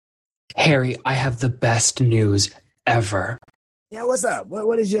Harry, I have the best news ever. Yeah, what's up?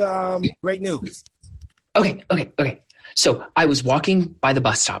 What is your great news? Okay. So I was walking by the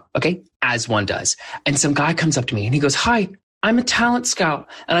bus stop, okay, as one does. And some guy comes up to me and he goes, "Hi, I'm a talent scout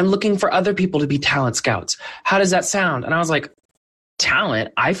and I'm looking for other people to be talent scouts. How does that sound?" And I was like,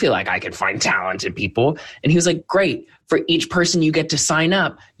 "Talent? I feel like I could find talented people." And he was like, "Great. For each person you get to sign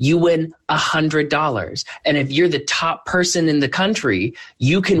up, you win $100. And if you're the top person in the country,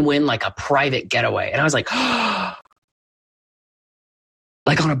 you can win like a private getaway." And I was like,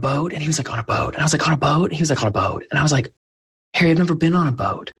 like on a boat? And he was like, "On a boat." And I was like, "On a boat?" And he was like, "On a boat." And I was like, "Harry, I've never been on a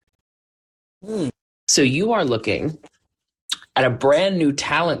boat." Hmm. So you are looking at a brand new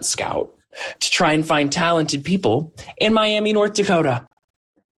talent scout to try and find talented people in Miami, North Dakota.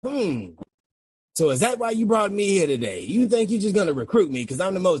 Hmm. So is that why you brought me here today? You think you're just gonna recruit me because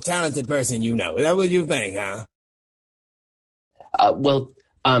I'm the most talented person you know? Is that what you think, huh?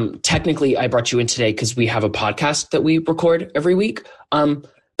 Technically, I brought you in today because we have a podcast that we record every week.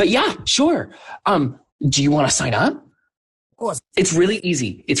 But yeah, sure. Do you want to sign up? Of course. It's really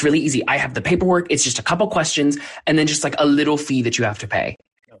easy. I have the paperwork. It's just a couple questions and then just like a little fee that you have to pay.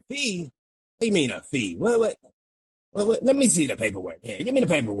 A fee? What do you mean a fee? What? Let me see the paperwork. Here, give me the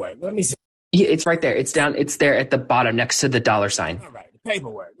paperwork. Let me see. Yeah, it's right there. It's down. It's there at the bottom next to the dollar sign. All right, the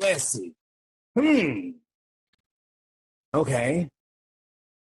paperwork. Let's see. Okay.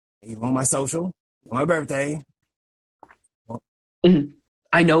 You want my social? My birthday? Mhm.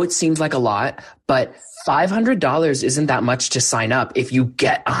 I know it seems like a lot, but $500 isn't that much to sign up if you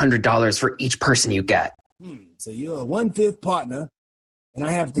get $100 for each person you get. So you're a 1/5 partner, and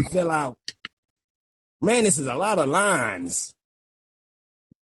I have to fill out. Man, this is a lot of lines.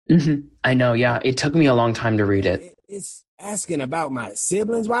 I know. Yeah. It took me a long time to read it. It's asking about my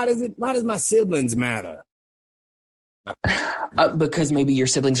siblings. Why does my siblings matter? Because maybe your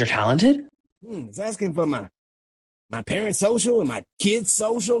siblings are talented. It's asking for my parents' social and my kids'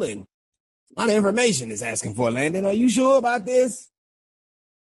 social, and a lot of information it's asking for, Landon. Are you sure about this?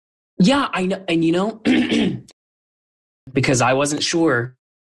 Yeah, I know. And because I wasn't sure.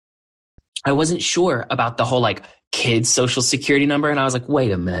 I wasn't sure about the whole like kids' social security number. And I was like,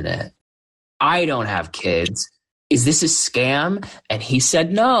 wait a minute. I don't have kids. Is this a scam? And he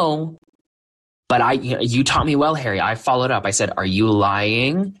said no. But you taught me well, Harry. I followed up. I said, "Are you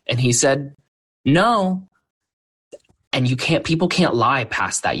lying?" And he said, "No." And people can't lie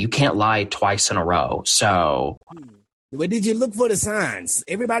past that. You can't lie twice in a row. So Where did you look for the signs?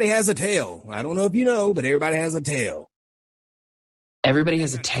 Everybody has a tail. I don't know if you know, but everybody has a tail. everybody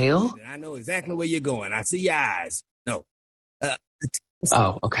has a tail? I know exactly where you're going. I see your eyes. No.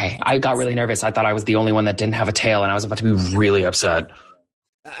 Oh, okay. I got really nervous. I thought I was the only one that didn't have a tail, and I was about to be really upset.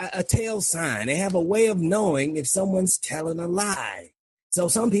 A tail sign. They have a way of knowing if someone's telling a lie. So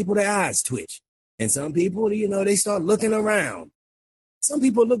some people, their eyes twitch. And some people, they start looking around. Some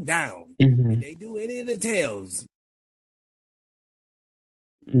people look down. Mm-hmm. They do any of the tails.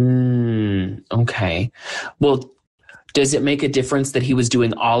 Okay. Well, does it make a difference that he was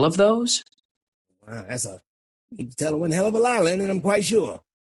doing all of those? Wow, you tell one hell of a lie, Landon, I'm quite sure.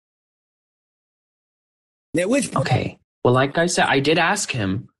 Now, Okay. Well, like I said, I did ask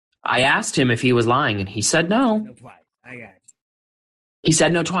him. I asked him if he was lying, and he said no. No, twice. I got you. He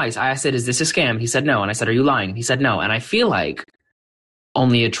said no twice. I said, "Is this a scam?" He said no. And I said, "Are you lying?" And he said no. And I feel like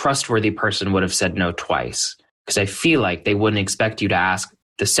only a trustworthy person would have said no twice, because I feel like they wouldn't expect you to ask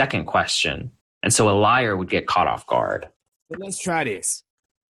the second question. And so a liar would get caught off guard. But let's try this.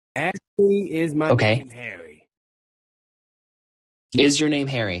 Ask me, is my name Harry? Is your name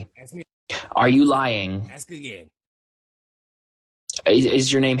Harry? Ask me. Are you lying? Ask again.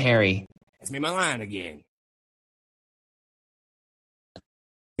 Is your name Harry? Ask me my line again.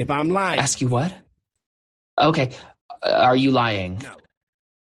 If I'm lying. Ask you what? Okay. Are you lying? No.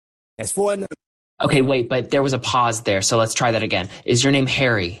 That's four. Okay, wait, but there was a pause there, so let's try that again. Is your name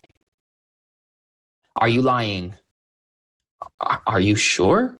Harry? Are you lying? Are you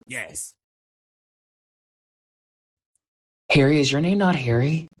sure? Yes. Harry, is your name not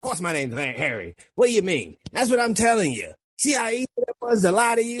Harry? Of course my name's Harry. What do you mean? That's what I'm telling you. See how easy it was to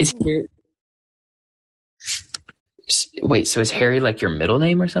lie to you? Wait, so is Harry like your middle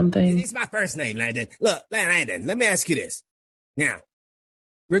name or something? It's my first name, Landon. Look, Landon, let me ask you this. Now,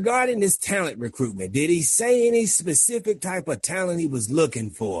 regarding this talent recruitment, did he say any specific type of talent he was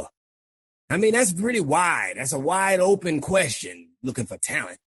looking for? I mean, that's pretty wide. That's a wide open question, looking for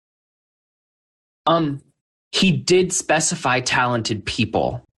talent. He did specify talented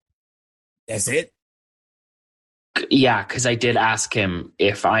people. That's it? Yeah, because I did ask him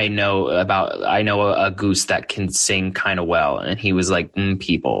if I know a goose that can sing kind of well, and he was like,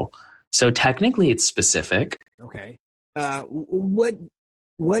 people. So technically it's specific. Okay.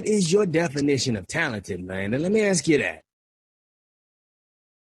 What is your definition of talented, Landon? Let me ask you that.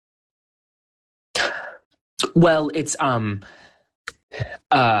 Well, it's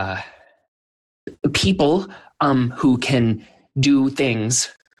people who can do things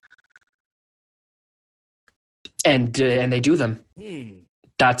and they do them.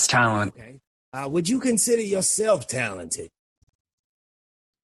 That's talent. Okay. Would you consider yourself talented?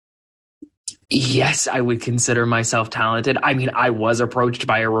 Yes, I would consider myself talented. I mean, I was approached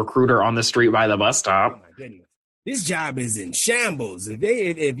by a recruiter on the street by the bus Oh stop. my goodness. This job is in shambles.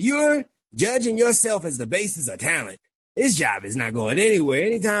 If you're judging yourself as the basis of talent, this job is not going anywhere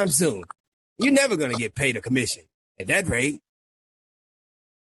anytime soon. You're never going to get paid a commission at that rate.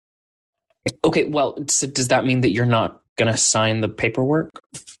 Okay, well, so does that mean that you're not going to sign the paperwork?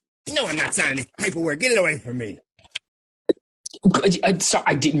 No, I'm not signing this paperwork. Get it away from me. Sorry,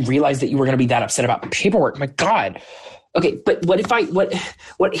 I didn't realize that you were going to be that upset about paperwork. My God. Okay, but what if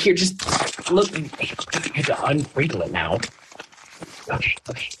what here, just look, I have to unwrinkle it now. Okay.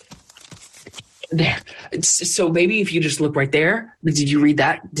 There. So maybe if you just look right there, did you read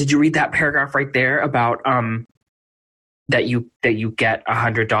that? Did you read that paragraph right there about that you get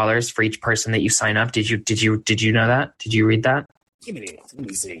 $100 for each person that you sign up? Did you know that? Did you read that? Give me this. Let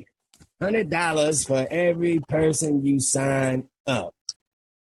me see. $100 for every person you sign up.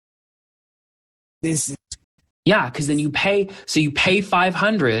 This is Yeah, because then you pay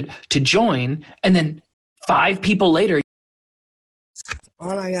 $500 to join, and then 5 people later.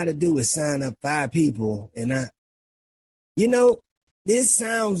 all I got to do is sign up 5 people, and this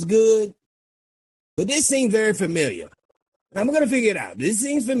sounds good, but this seems very familiar. I'm going to figure it out. This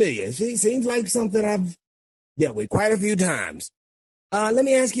seems familiar. It seems like something I've dealt with quite a few times. Let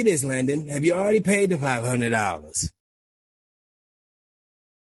me ask you this, Landon. Have you already paid the $500?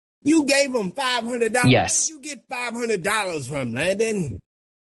 You gave them $500? Yes. Where did you get $500 from, Landon?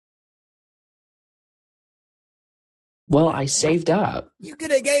 Well, I saved up. You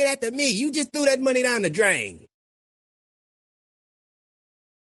could have gave that to me. You just threw that money down the drain.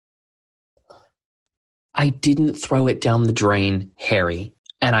 I didn't throw it down the drain, Harry,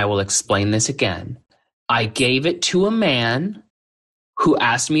 and I will explain this again. I gave it to a man who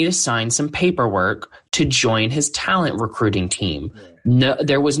asked me to sign some paperwork to join his talent recruiting team. No,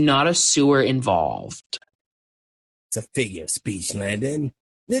 there was not a sewer involved. It's a figure of speech, Landon.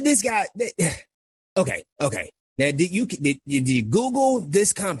 This guy. Okay. Now, did you Google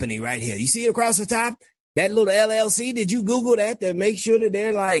this company right here? You see it across the top? That little LLC? Did you Google that to make sure that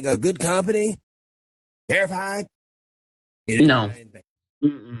they're like a good company? Verified? No.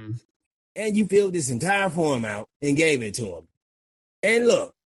 Mm-mm. And you filled this entire form out and gave it to them. And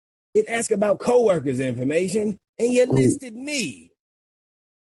look, it asked about coworkers' information, and you listed me.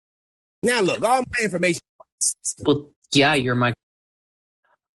 Now look, all my information. Well, yeah, you're my.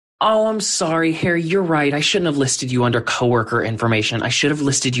 Oh, I'm sorry, Harry. You're right. I shouldn't have listed you under coworker information. I should have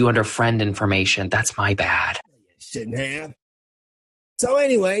listed you under friend information. That's my bad. Shouldn't have. So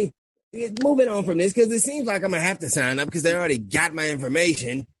anyway, moving on from this, because it seems like I'm going to have to sign up because they already got my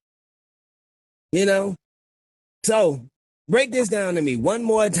information. So break this down to me one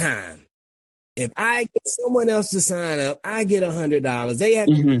more time. If I get someone else to sign up, I get $100. They have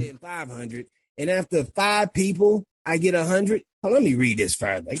to put in $500. And after 5 people, I get $100. Oh, let me read this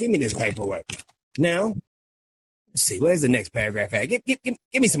further. Give me this paperwork. Now, let's see. Where's the next paragraph at? Give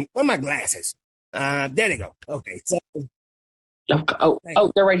me some. Where are my glasses? There they go. Okay. So.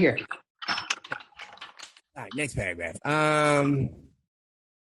 They're right here. All right. Next paragraph.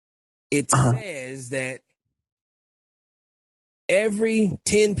 It says that every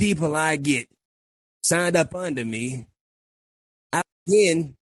 10 people I get signed up under me, I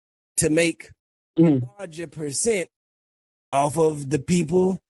begin to make a larger percent off of the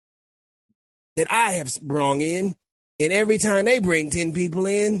people that I have brought in. And every time they bring 10 people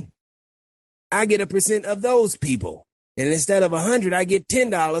in, I get a percent of those people. And instead of $100, I get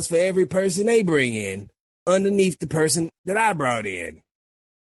 $10 for every person they bring in underneath the person that I brought in.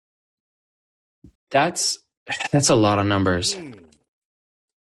 That's a lot of numbers.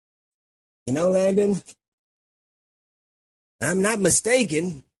 Landon, I'm not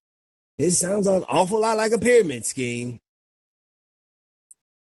mistaken. It sounds an awful lot like a pyramid scheme.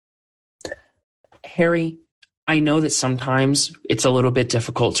 Harry, I know that sometimes it's a little bit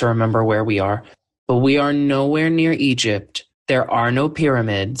difficult to remember where we are, but we are nowhere near Egypt. There are no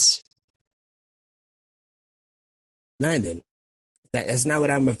pyramids. Landon, that's not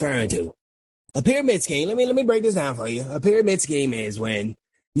what I'm referring to. A pyramid scheme, let me break this down for you. A pyramid scheme is when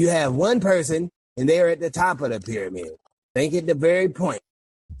you have one person and they're at the top of the pyramid. Think at the very point.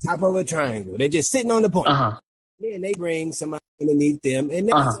 top of a triangle. They're just sitting on the point. Uh-huh. Then they bring somebody underneath them, and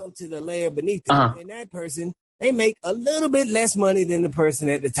they Uh-huh. go to the layer beneath them. Uh-huh. And that person, they make a little bit less money than the person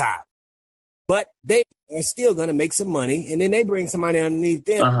at the top. But they are still going to make some money. And then they bring somebody underneath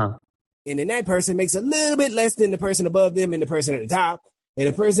them. Uh-huh. And then that person makes a little bit less than the person above them and the person at the top. And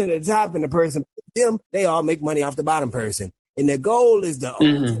the person at the top and the person above them, they all make money off the bottom person. And the goal is to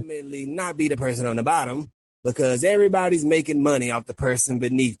ultimately not be the person on the bottom, because everybody's making money off the person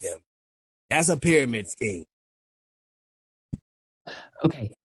beneath them. That's a pyramid scheme.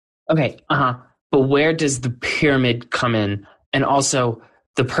 Okay. Uh-huh. But where does the pyramid come in? And also,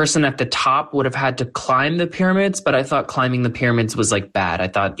 the person at the top would have had to climb the pyramids, but I thought climbing the pyramids was like bad. I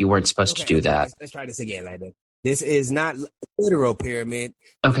thought you weren't supposed to do that. Let's try this again, Landon. This is not a literal pyramid.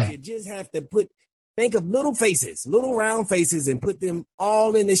 Okay. You just have to think of little faces, little round faces, and put them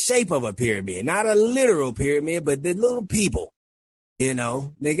all in the shape of a pyramid. Not a literal pyramid, but the little people. You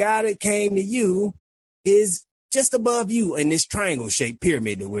know, the guy that came to you is just above you in this triangle-shaped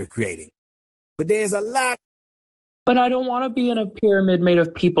pyramid that we're creating. But there's a lot. But I don't want to be in a pyramid made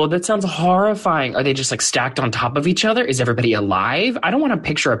of people. That sounds horrifying. Are they just like stacked on top of each other? Is everybody alive? I don't want to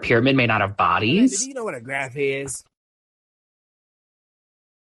picture a pyramid made out of bodies. Do you know what a graph is?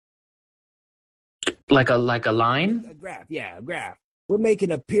 Like a line? A graph, yeah, a graph. We're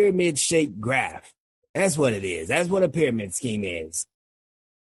making a pyramid-shaped graph. That's what it is. That's what a pyramid scheme is.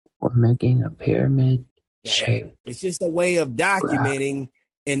 We're making a pyramid shape. It's just a way of documenting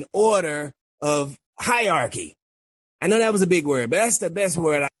an order of hierarchy. I know that was a big word, but that's the best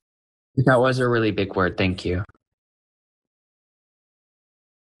word. That was a really big word. Thank you.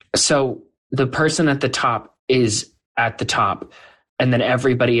 So the person at the top is at the top, and then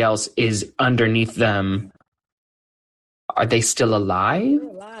everybody else is underneath them. Are they still alive? They're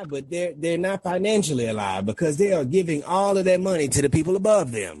alive, but they're not financially alive, because they are giving all of their money to the people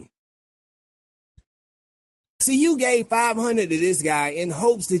above them. See, you gave 500 to this guy in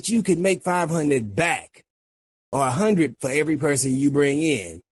hopes that you could make 500 back, or 100 for every person you bring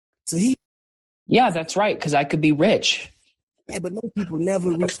in. So Yeah, that's right, because I could be rich. Yeah, but most people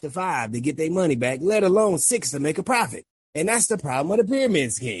never reach the 5 to get their money back, let alone 6 to make a profit. And that's the problem with the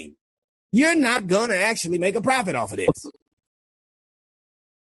pyramid scheme. You're not going to actually make a profit off of this.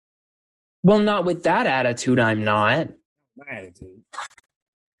 Well, not with that attitude, I'm not. My attitude.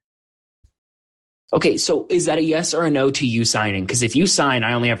 Okay, so is that a yes or a no to you signing? Because if you sign,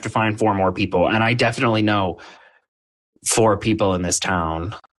 I only have to find 4 more people, and I definitely know 4 people in this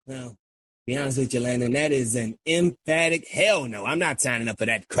town. Well, to be honest with you, Landon, that is an emphatic hell no. I'm not signing up for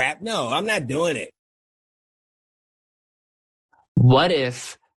that crap. No, I'm not doing it. What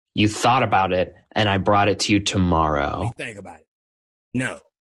if you thought about it and I brought it to you tomorrow? Think about it. No.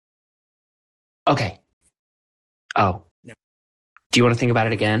 Okay. Oh. No. Do you want to think about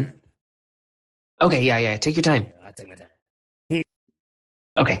it again? Okay, yeah. Take your time. I'll take my time.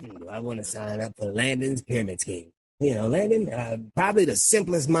 Okay. I want to sign up for Landon's pyramid scheme. You know, Landon, probably the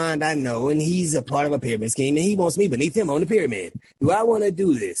simplest mind I know, and he's a part of a pyramid scheme, and he wants me beneath him on the pyramid. Do I want to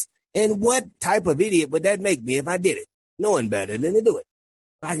do this? And what type of idiot would that make me if I did it, knowing better than to do it?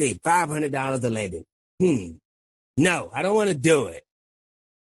 I gave $500 to Landon. No, I don't want to do it.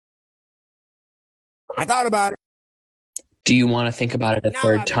 I thought about it. Do you want to think about it a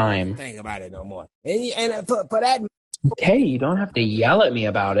third time? I don't think about it no more. And for that, okay, you don't have to yell at me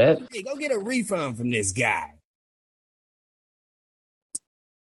about it. Hey, go get a refund from this guy.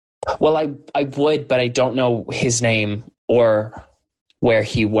 Well, I would, but I don't know his name or where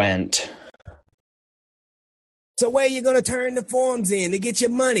he went. So where are you going to turn the forms in to get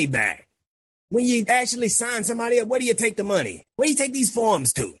your money back? When you actually sign somebody up, where do you take the money? Where do you take these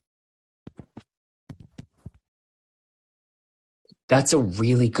forms to? That's a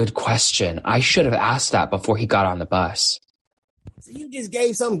really good question. I should have asked that before he got on the bus. So you just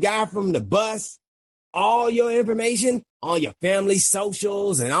gave some guy from the bus all your information, all your family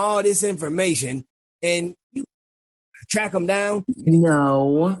socials and all this information, and you track them down?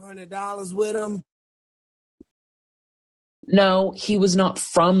 No. $100 with him? No, he was not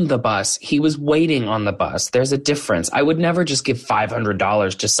from the bus. He was waiting on the bus. There's a difference. I would never just give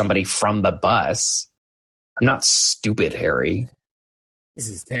 $500 to somebody from the bus. I'm not stupid, Harry. This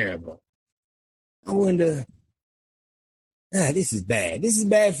is terrible. I wonder. This is bad. This is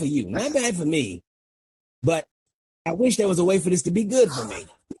bad for you. Not bad for me. But I wish there was a way for this to be good for me.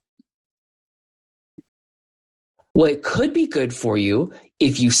 Well, it could be good for you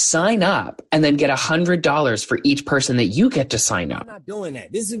if you sign up and then get $100 for each person that you get to sign up. I'm not doing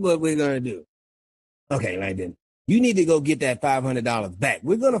that. This is what we're going to do. Okay, Landon, you need to go get that $500 back.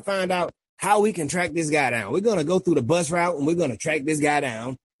 We're going to find out how we can track this guy down. We're going to go through the bus route and we're going to track this guy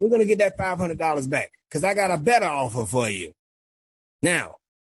down. We're going to get that $500 back because I got a better offer for you. Now,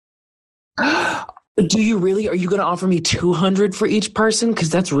 do you really? Are you going to offer me $200 for each person?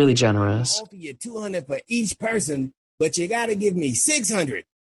 Because that's really generous. I'll offer you $200 for each person, but you got to give me $600.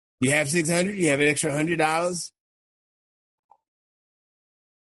 You have $600? You have an extra $100?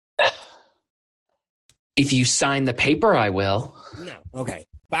 If you sign the paper, I will. No. Okay.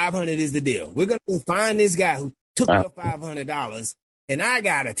 $500 is the deal. We're going to find this guy who took your $500, and I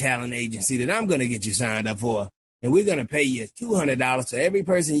got a talent agency that I'm going to get you signed up for, and we're going to pay you $200 for every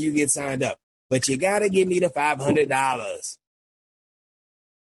person you get signed up. But you got to give me the $500.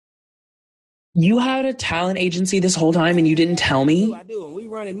 You had a talent agency this whole time and you didn't tell me? I do. And we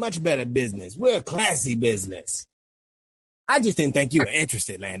run a much better business. We're a classy business. I just didn't think you were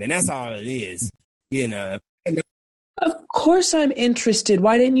interested, Landon. That's all it is. You know. Of course I'm interested.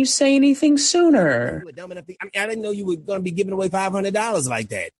 Why didn't you say anything sooner? I didn't know you were going to be giving away $500 like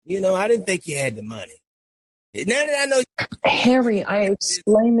that. You know, I didn't think you had the money. Now that I know, Harry, I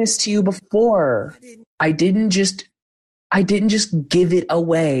explained this to you before. I didn't just give it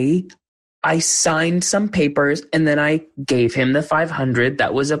away. I signed some papers and then I gave him the $500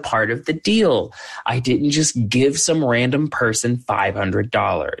 that was a part of the deal. I didn't just give some random person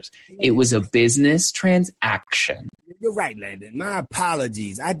 $500. It was a business transaction. You're right, Landon. My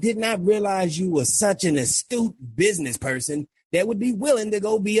apologies. I did not realize you were such an astute business person that would be willing to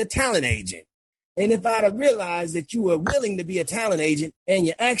go be a talent agent. And if I'd have realized that you were willing to be a talent agent and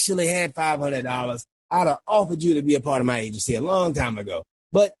you actually had $500, I'd have offered you to be a part of my agency a long time ago.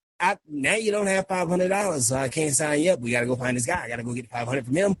 But now you don't have $500, so I can't sign you up. We got to go find this guy. I got to go get $500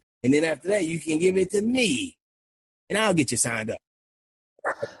 from him. And then after that, you can give it to me. And I'll get you signed up.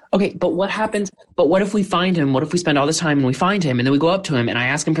 Okay, but what happens? But what if we find him? What if we spend all this time and we find him and then we go up to him and I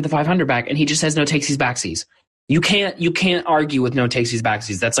ask him for the $500 back and he just says no takesies backsies? You can't argue with no takesies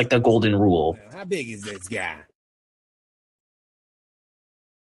backsies. That's like the golden rule. How big is this guy?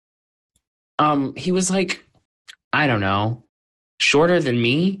 He was like, I don't know, shorter than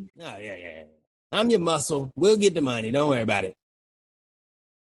me. Oh, yeah. I'm your muscle. We'll get the money. Don't worry about it.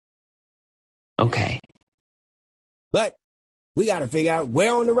 Okay. But we got to figure out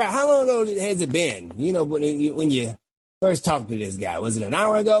where on the route. How long ago has it been? You know, when you first talked to this guy, was it an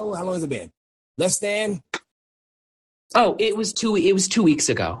hour ago? How long has it been? Less than? Oh, it was 2 weeks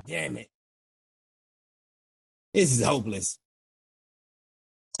ago. Damn it. This is hopeless.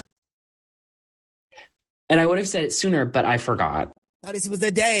 And I would have said it sooner, but I forgot. Oh, this was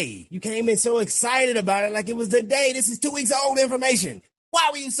the day. You came in so excited about it like it was the day. This is 2 weeks old information. Why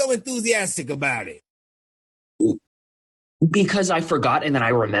were you so enthusiastic about it? Because I forgot and then I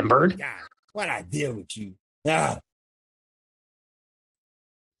remembered. God, what I deal with you. Ah.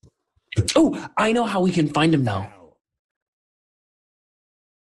 Oh, I know how we can find him now.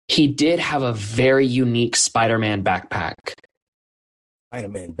 He did have a very unique Spider-Man backpack.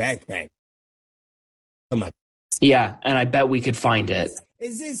 Spider-Man backpack? Come on. Yeah, and I bet we could find it.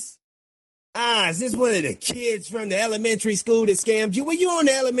 Is this one of the kids from the elementary school that scammed you? Were you on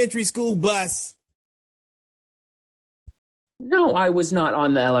the elementary school bus? No, I was not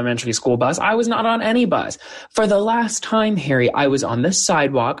on the elementary school bus. I was not on any bus. For the last time, Harry, I was on the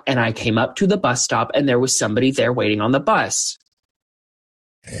sidewalk and I came up to the bus stop and there was somebody there waiting on the bus.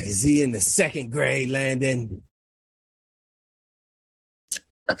 Is he in the second grade, Landon?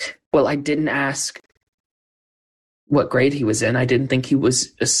 Well, I didn't ask what grade he was in. I didn't think he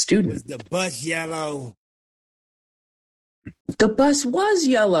was a student. Was the bus yellow? The bus was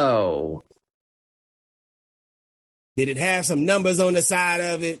yellow. Did it have some numbers on the side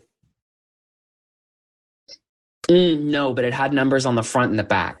of it? No, but it had numbers on the front and the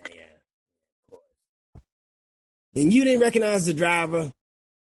back. Yeah. And you didn't recognize the driver?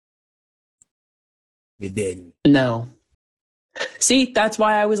 You didn't. No. See, that's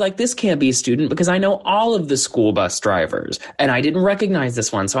why I was like, this can't be a student because I know all of the school bus drivers and I didn't recognize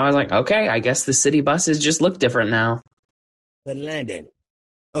this one. So I was like, okay, I guess the city buses just look different now. But Landon,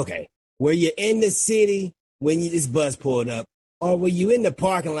 okay, were you in the city when this bus pulled up or were you in the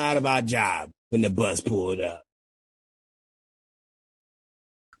parking lot of our job when the bus pulled up?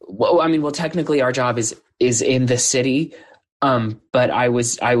 Well, technically our job is in the city. But I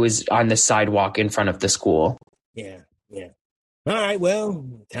was on the sidewalk in front of the school. Yeah. All right, well,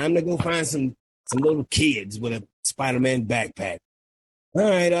 time to go find some little kids with a Spider-Man backpack. All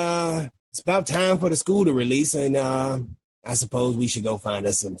right, it's about time for the school to release, and I suppose we should go find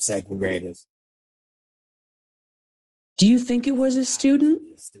us some second graders. Do you think it was a student?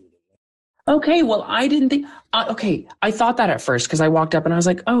 Okay, well, I didn't think. Okay, I thought that at first because I walked up and I was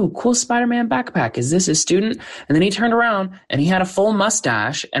like, "Oh, cool Spider-Man backpack. Is this a student?" And then he turned around and he had a full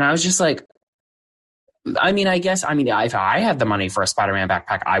mustache, and I was just like, "I mean, I guess, I mean, if I had the money for a Spider-Man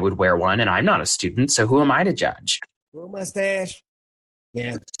backpack, I would wear one, and I'm not a student, so who am I to judge?" Little mustache.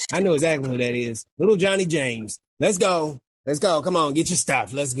 Yeah, I know exactly who that is. Little Johnny James. Let's go. Let's go. Come on, get your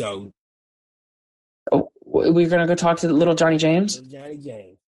stuff. Let's go. Oh, we're gonna go talk to little Johnny James. Little Johnny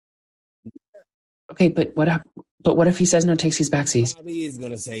James. Okay, but what if he says no takesies backsies? Probably is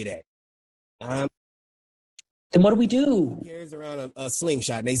gonna say that. Then what do we do? He carries around a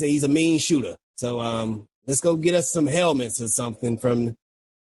slingshot. And they say he's a mean shooter. So let's go get us some helmets or something from.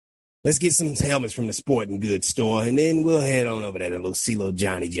 Let's get some helmets from the sporting goods store, and then we'll head on over there to see little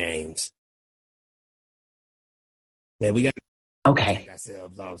Johnny James. Yeah, we got Okay.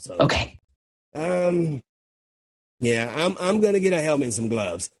 ourselves also. Okay. Yeah, I'm gonna get a helmet and some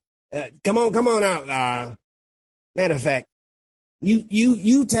gloves. Come on out. Matter of fact,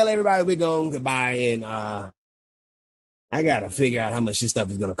 you tell everybody we're going goodbye, and I gotta figure out how much this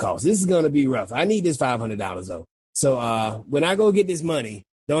stuff is gonna cost. This is gonna be rough. I need this $500 though. So when I go get this money,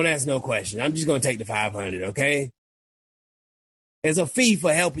 don't ask no question. I'm just gonna take the 500, okay? As a fee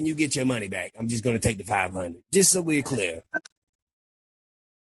for helping you get your money back, I'm just gonna take the 500, just so we're clear.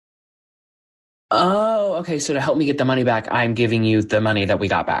 Oh, okay. So to help me get the money back, I'm giving you the money that we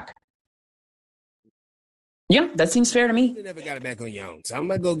got back. Yeah, that seems fair to me. You never got it back on your own, so I'm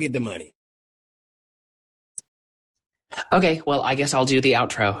gonna go get the money. Okay, well, I guess I'll do the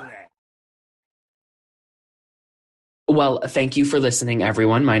outro. Well, thank you for listening,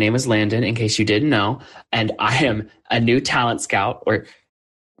 everyone. My name is Landon, in case you didn't know, and I am a new talent scout, or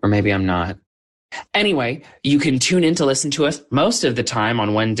maybe I'm not. Anyway, you can tune in to listen to us most of the time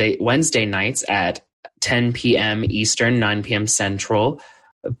on Wednesday nights at 10 p.m. Eastern, 9 p.m. Central.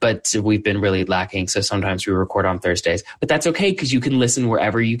 But we've been really lacking, so sometimes we record on Thursdays. But that's okay, because you can listen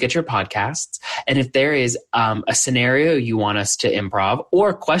wherever you get your podcasts. And if there is a scenario you want us to improv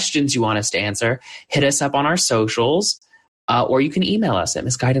or questions you want us to answer, hit us up on our socials, or you can email us at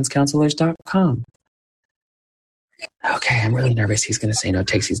misguidancecounselors.com. Okay, I'm really nervous. He's going to say no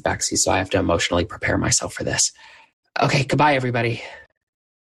takesies backsies, so I have to emotionally prepare myself for this. Okay, goodbye, everybody.